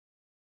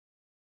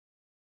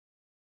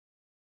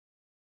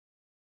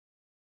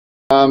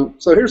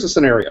So here's the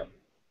scenario,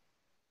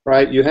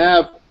 right? You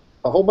have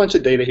a whole bunch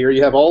of data here.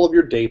 You have all of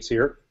your dates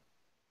here.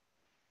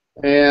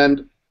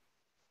 And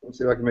let's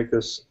see if I can make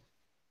this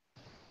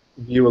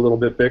view a little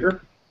bit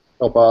bigger.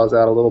 Help Oz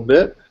out a little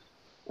bit.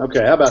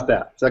 Okay, how about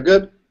that? Is that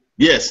good?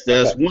 Yes,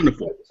 that's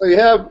wonderful. So you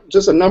have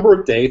just a number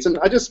of dates, and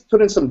I just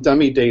put in some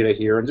dummy data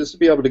here, and just to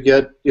be able to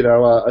get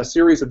a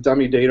series of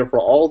dummy data for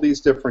all these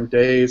different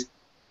days,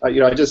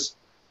 I just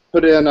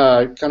put in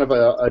kind of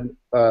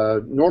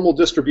a normal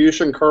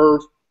distribution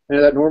curve,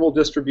 and that normal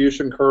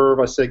distribution curve,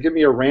 I say, give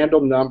me a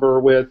random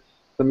number with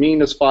the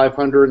mean is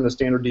 500 and the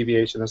standard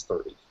deviation is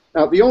 30.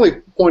 Now, the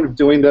only point of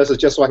doing this is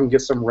just so I can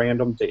get some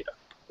random data,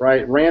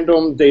 right?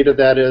 Random data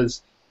that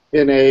is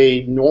in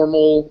a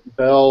normal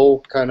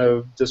Bell kind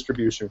of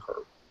distribution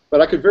curve. But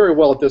I could very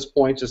well at this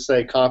point just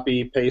say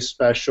copy, paste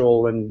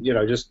special, and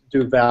just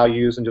do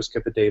values and just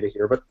get the data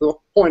here. But the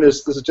point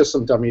is, this is just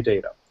some dummy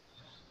data.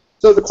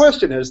 So the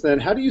question is then,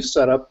 how do you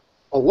set up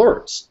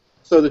alerts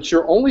so that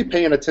you're only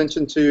paying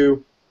attention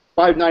to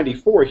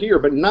 594 here,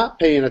 but not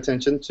paying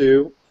attention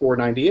to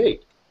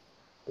 498?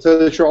 So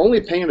that you're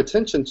only paying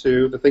attention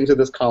to the things in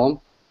this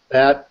column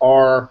that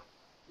are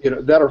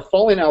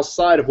falling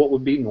outside of what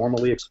would be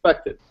normally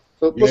expected.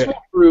 So let's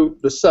walk through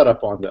the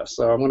setup on this.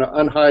 So I'm going to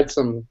unhide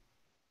some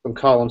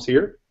columns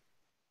here.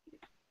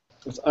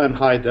 Let's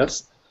unhide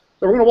this.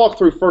 So we're going to walk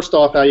through first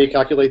off how you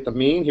calculate the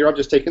mean. Here I've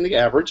just taken the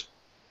average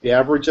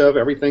of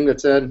everything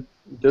that's in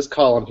this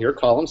column here,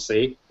 column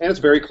C, and it's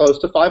very close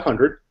to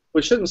 500,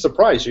 which shouldn't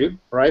surprise you,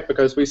 right?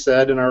 Because we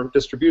said in our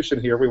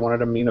distribution here we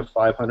wanted a mean of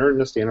 500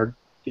 and a standard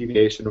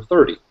deviation of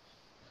 30.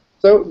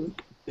 So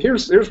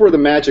here's where the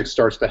magic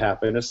starts to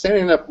happen. It's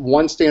setting up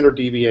one standard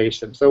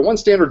deviation. So one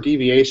standard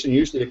deviation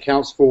usually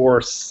accounts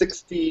for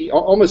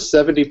almost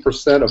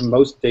 70% of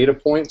most data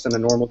points in a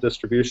normal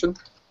distribution.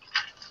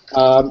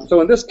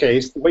 So in this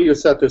case, the way you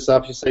set this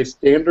up, you say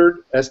standard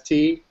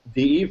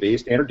STDEV,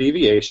 standard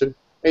deviation,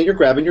 and you're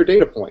grabbing your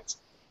data points.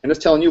 And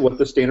it's telling you what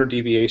the standard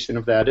deviation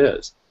of that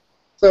is.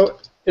 So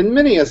in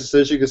many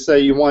instances, you could say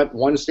you want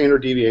one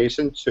standard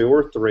deviation, 2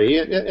 or 3.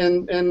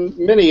 And in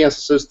many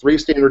instances, 3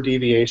 standard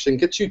deviation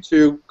gets you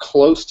to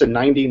close to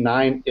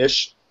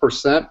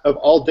 99-ish% of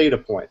all data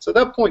points. So at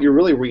that point, you're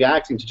really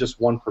reacting to just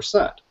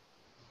 1%.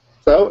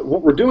 So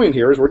what we're doing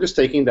here is we're just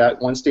taking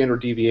that 1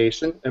 standard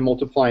deviation and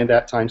multiplying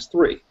that times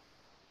 3.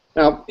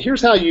 Now,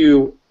 here's how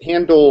you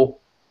handle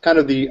kind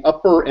of the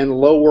upper and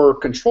lower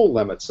control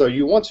limits. So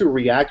you want to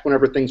react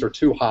whenever things are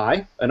too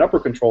high, an upper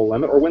control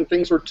limit, or when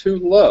things are too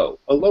low,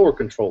 a lower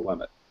control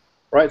limit.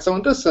 Right? So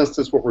in this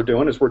instance, what we're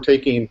doing is we're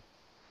taking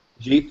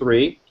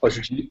G3 plus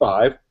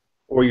G5,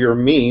 or your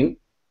mean,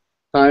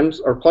 times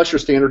or plus your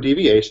standard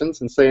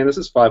deviations, and saying this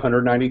is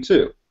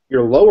 592.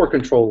 Your lower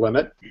control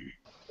limit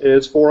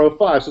is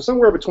 405. So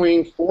somewhere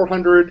between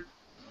 400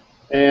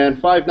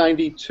 and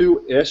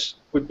 592-ish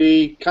would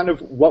be kind of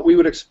what we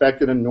would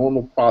expect in a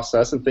normal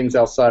process, and things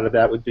outside of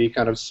that would be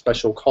kind of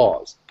special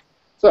cause.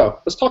 So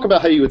let's talk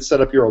about how you would set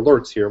up your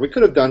alerts here. We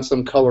could have done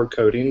some color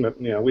coding, but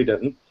we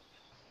didn't.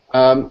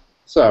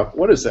 So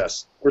what is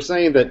this? We're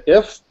saying that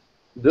if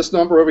this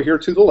number over here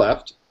to the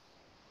left,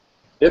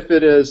 if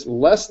it is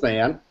less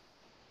than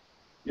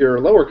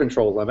your lower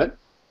control limit,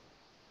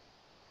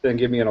 then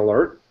give me an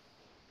alert.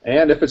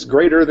 And if it's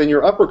greater than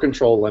your upper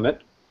control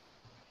limit,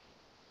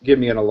 give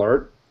me an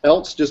alert.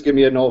 Else, just give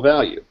me a null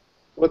value.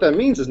 What that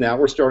means is now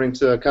we're starting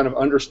to kind of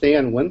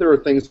understand when there are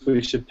things we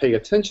should pay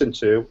attention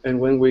to and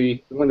when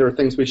there are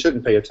things we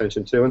shouldn't pay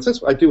attention to. And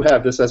since I do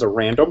have this as a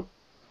random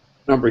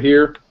number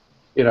here,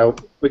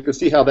 we can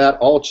see how that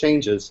all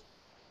changes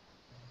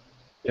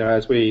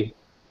as we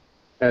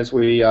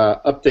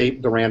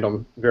update the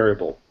random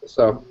variable.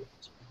 So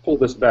let's pull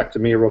this back to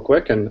me real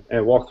quick and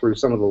walk through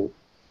some of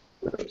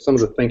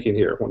the thinking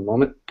here. One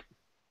moment.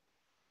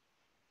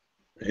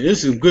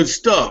 This is good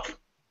stuff.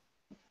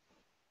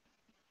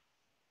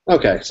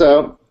 Okay,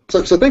 so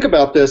think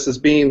about this as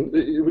being,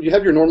 you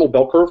have your normal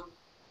bell curve,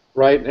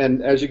 right?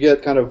 And as you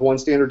get kind of 1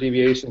 standard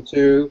deviation,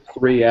 2,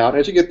 3 out,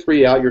 as you get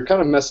 3 out, you're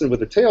kind of messing with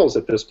the tails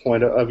at this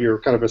point of your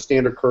kind of a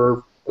standard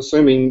curve,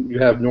 assuming you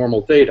have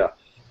normal data.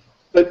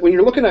 But when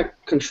you're looking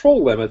at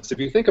control limits, if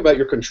you think about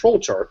your control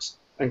charts,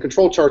 and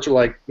control charts are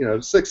like,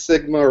 Six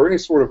Sigma or any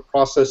sort of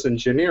process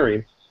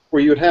engineering,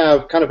 where you'd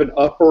have kind of an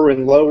upper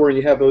and lower, and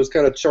you have those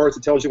kind of charts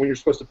that tells you when you're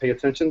supposed to pay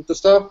attention to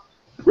stuff.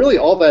 Really,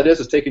 all that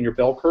is taking your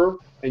bell curve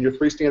and your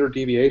 3 standard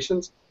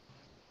deviations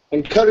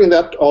and cutting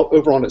that all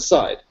over on its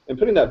side and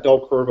putting that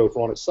bell curve over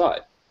on its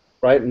side,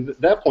 right? And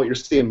at that point, you're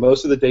seeing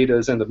most of the data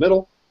is in the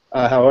middle.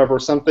 However,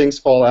 some things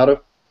fall out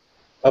of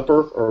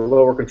upper or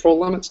lower control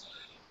limits.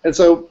 And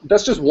so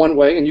that's just one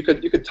way, and you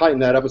could tighten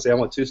that up and say, I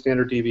want 2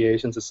 standard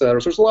deviations, et cetera.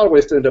 So there's a lot of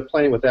ways to end up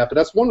playing with that, but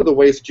that's one of the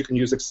ways that you can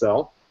use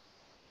Excel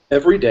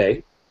every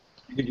day.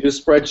 You can use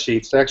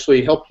spreadsheets to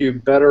actually help you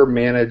better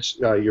manage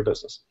your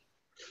business.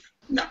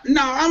 Now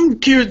I'm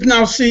curious.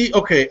 Now see,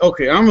 okay,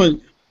 I'm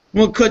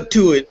gonna cut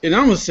to it, and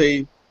I'm gonna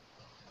say,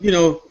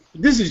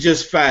 this is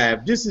just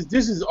 5. This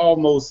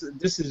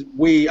is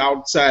way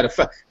outside of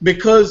 5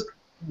 because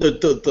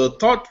the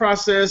thought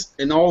process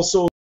and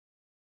also